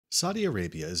Saudi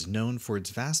Arabia is known for its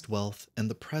vast wealth and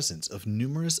the presence of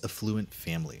numerous affluent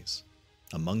families.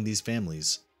 Among these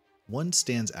families, one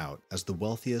stands out as the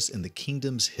wealthiest in the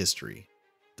kingdom's history,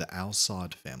 the Al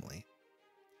Saud family.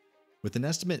 With an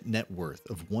estimated net worth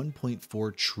of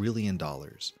 $1.4 trillion,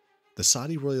 the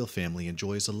Saudi royal family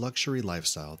enjoys a luxury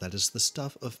lifestyle that is the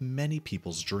stuff of many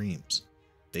people's dreams.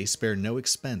 They spare no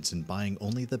expense in buying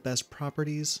only the best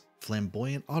properties,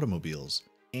 flamboyant automobiles,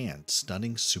 and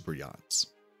stunning super yachts.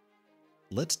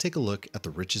 Let's take a look at the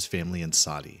richest family in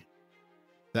Saudi.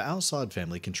 The Al Saud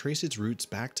family can trace its roots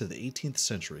back to the 18th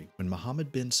century when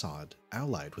Muhammad bin Saud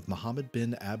allied with Muhammad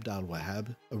bin Abd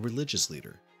al-Wahhab, a religious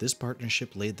leader. This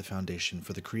partnership laid the foundation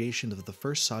for the creation of the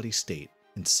first Saudi state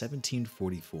in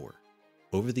 1744.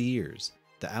 Over the years,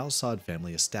 the Al Saud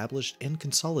family established and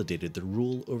consolidated their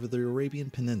rule over the Arabian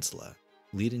Peninsula,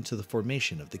 leading to the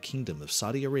formation of the Kingdom of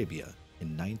Saudi Arabia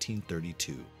in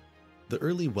 1932. The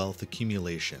early wealth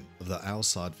accumulation of the Al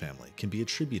Saud family can be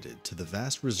attributed to the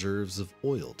vast reserves of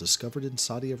oil discovered in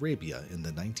Saudi Arabia in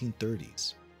the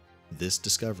 1930s. This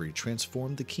discovery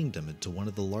transformed the kingdom into one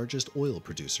of the largest oil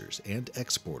producers and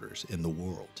exporters in the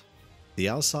world. The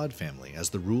Al Saud family, as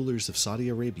the rulers of Saudi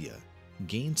Arabia,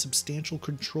 gained substantial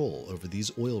control over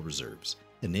these oil reserves,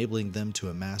 enabling them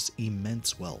to amass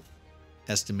immense wealth.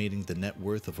 Estimating the net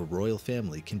worth of a royal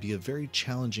family can be a very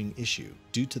challenging issue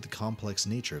due to the complex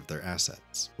nature of their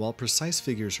assets. While precise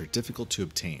figures are difficult to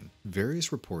obtain,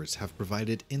 various reports have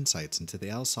provided insights into the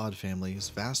Al Saud family's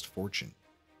vast fortune.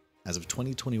 As of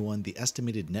 2021, the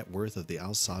estimated net worth of the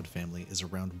Al Saud family is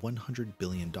around $100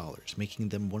 billion, making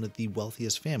them one of the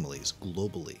wealthiest families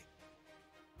globally.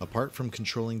 Apart from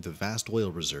controlling the vast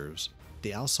oil reserves,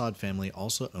 the Al Saud family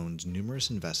also owns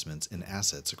numerous investments and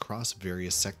assets across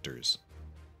various sectors.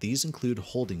 These include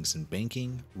holdings in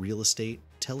banking, real estate,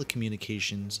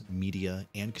 telecommunications, media,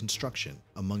 and construction,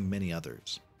 among many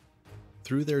others.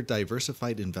 Through their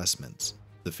diversified investments,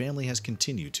 the family has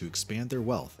continued to expand their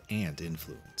wealth and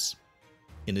influence.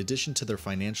 In addition to their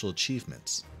financial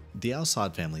achievements, the Al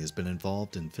Saud family has been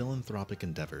involved in philanthropic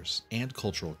endeavors and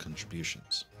cultural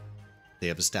contributions. They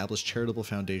have established charitable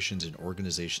foundations and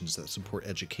organizations that support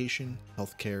education,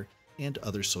 healthcare, and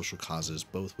other social causes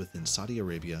both within Saudi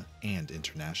Arabia and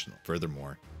international.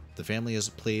 Furthermore, the family has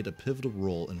played a pivotal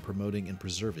role in promoting and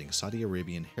preserving Saudi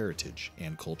Arabian heritage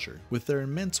and culture. With their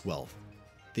immense wealth,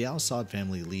 the Al Saud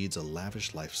family leads a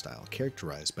lavish lifestyle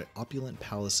characterized by opulent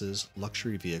palaces,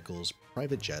 luxury vehicles,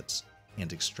 private jets,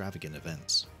 and extravagant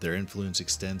events. Their influence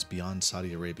extends beyond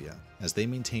Saudi Arabia, as they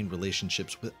maintain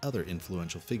relationships with other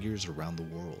influential figures around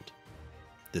the world.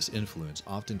 This influence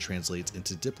often translates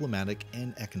into diplomatic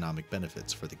and economic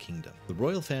benefits for the kingdom. The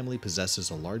royal family possesses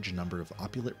a large number of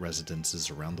opulent residences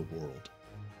around the world.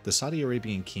 The Saudi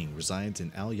Arabian king resides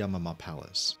in Al Yamamah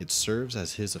Palace. It serves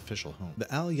as his official home. The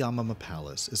Al Yamamah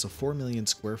Palace is a 4 million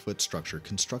square foot structure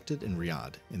constructed in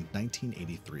Riyadh in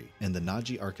 1983 in the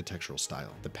Naji architectural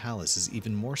style. The palace is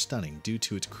even more stunning due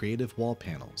to its creative wall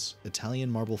panels,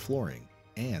 Italian marble flooring,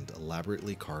 and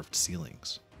elaborately carved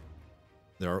ceilings.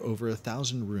 There are over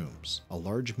 1,000 rooms, a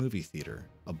large movie theater,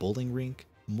 a bowling rink,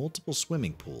 multiple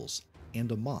swimming pools,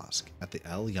 and a mosque at the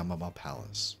Al Yamamah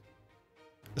Palace.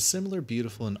 A similar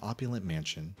beautiful and opulent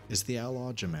mansion is the Al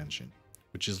Auja Mansion,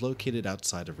 which is located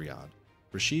outside of Riyadh.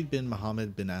 Rashid bin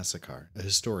Mohammed bin Asakar, a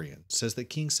historian, says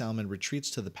that King Salman retreats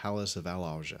to the palace of Al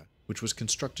Auja, which was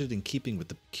constructed in keeping with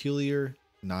the peculiar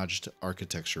Najd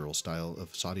architectural style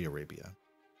of Saudi Arabia.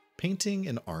 Painting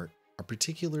and art are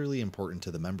particularly important to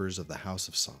the members of the House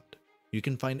of Saud. You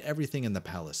can find everything in the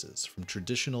palaces, from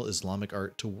traditional Islamic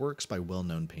art to works by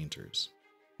well-known painters.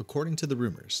 According to the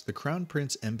rumors, the Crown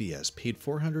Prince MBS paid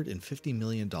 $450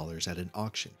 million at an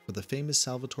auction for the famous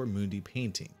Salvator Mundi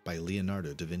painting by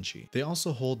Leonardo da Vinci. They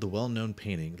also hold the well-known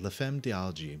painting La Femme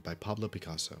d'Alger by Pablo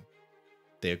Picasso.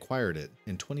 They acquired it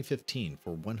in 2015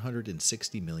 for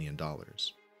 $160 million.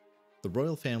 The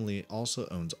royal family also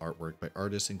owns artwork by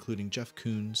artists including Jeff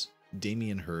Koons,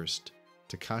 Damien Hirst,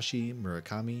 Takashi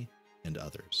Murakami, and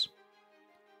others.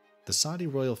 The Saudi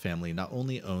royal family not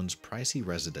only owns pricey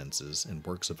residences and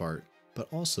works of art, but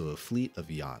also a fleet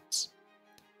of yachts.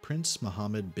 Prince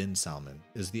Mohammed bin Salman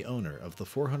is the owner of the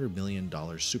 $400 million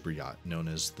super yacht known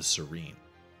as the Serene.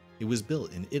 It was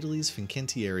built in Italy's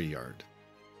Fincantieri yard.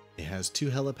 It has 2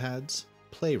 helipads,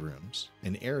 playrooms,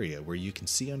 an area where you can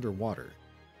see underwater,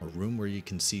 a room where you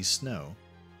can see snow,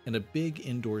 and a big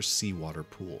indoor seawater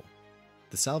pool.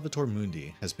 The Salvator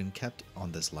Mundi has been kept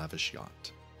on this lavish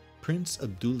yacht. Prince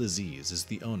Abdulaziz is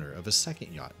the owner of a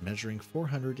second yacht measuring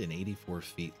 484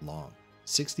 feet long.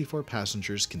 64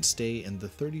 passengers can stay in the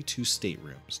 32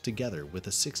 staterooms together with a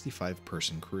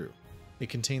 65-person crew. It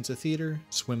contains a theater,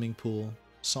 swimming pool,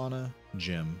 sauna,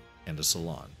 gym, and a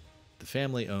salon. The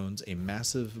family owns a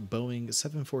massive Boeing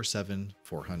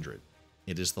 747-400.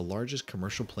 It is the largest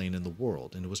commercial plane in the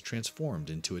world and was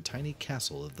transformed into a tiny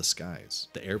castle of the skies.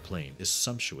 The airplane is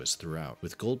sumptuous throughout,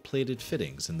 with gold-plated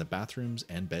fittings in the bathrooms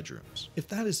and bedrooms. If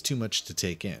that is too much to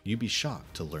take in, you'd be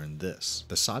shocked to learn this.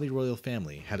 The Saudi royal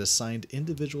family had assigned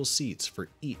individual seats for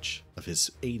each of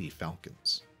his 80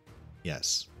 Falcons.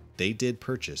 Yes, they did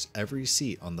purchase every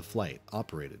seat on the flight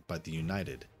operated by the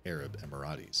United Arab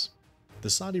Emirates. The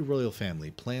Saudi royal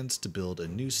family plans to build a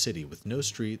new city with no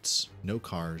streets, no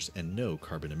cars, and no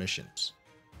carbon emissions.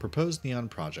 Proposed Neon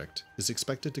project is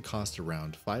expected to cost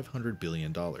around $500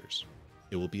 billion.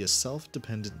 It will be a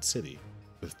self-dependent city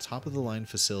with top-of-the-line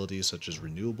facilities such as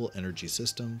renewable energy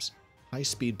systems,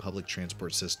 high-speed public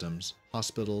transport systems,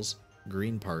 hospitals,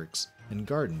 green parks, and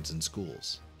gardens and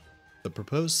schools. The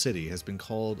proposed city has been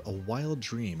called a wild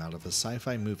dream out of a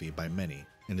sci-fi movie by many,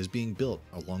 and is being built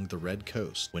along the Red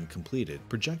Coast. When completed,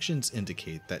 projections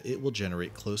indicate that it will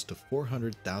generate close to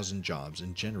 400,000 jobs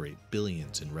and generate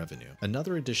billions in revenue.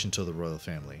 Another addition to the royal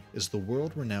family is the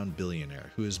world-renowned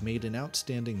billionaire who has made an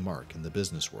outstanding mark in the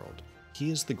business world.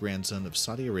 He is the grandson of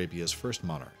Saudi Arabia's first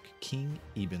monarch, King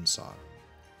Ibn Saud.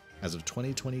 As of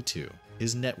 2022,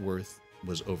 his net worth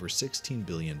was over $16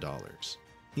 billion.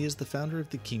 He is the founder of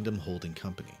the Kingdom Holding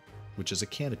Company, which is a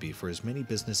canopy for his many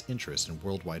business interests and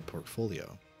worldwide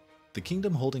portfolio. The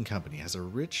Kingdom Holding Company has a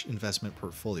rich investment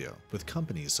portfolio with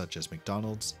companies such as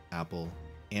McDonald's, Apple,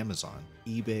 Amazon,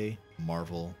 eBay,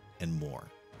 Marvel, and more.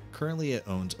 Currently, it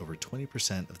owns over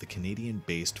 20% of the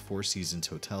Canadian-based Four Seasons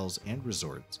hotels and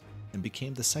resorts, and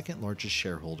became the second largest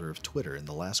shareholder of Twitter in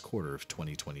the last quarter of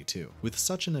 2022. With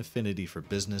such an affinity for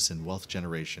business and wealth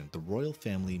generation, the royal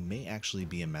family may actually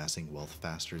be amassing wealth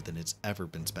faster than it's ever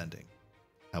been spending.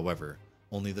 However,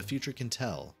 only the future can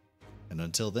tell, and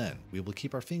until then, we will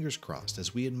keep our fingers crossed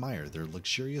as we admire their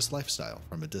luxurious lifestyle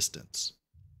from a distance.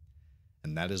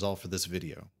 And that is all for this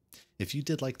video. If you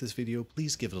did like this video,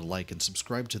 please give it a like and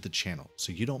subscribe to the channel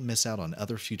so you don't miss out on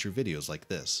other future videos like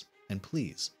this. And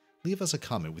please, leave us a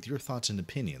comment with your thoughts and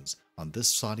opinions on this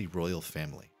Saudi royal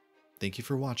family. Thank you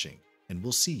for watching, and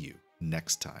we'll see you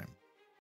next time.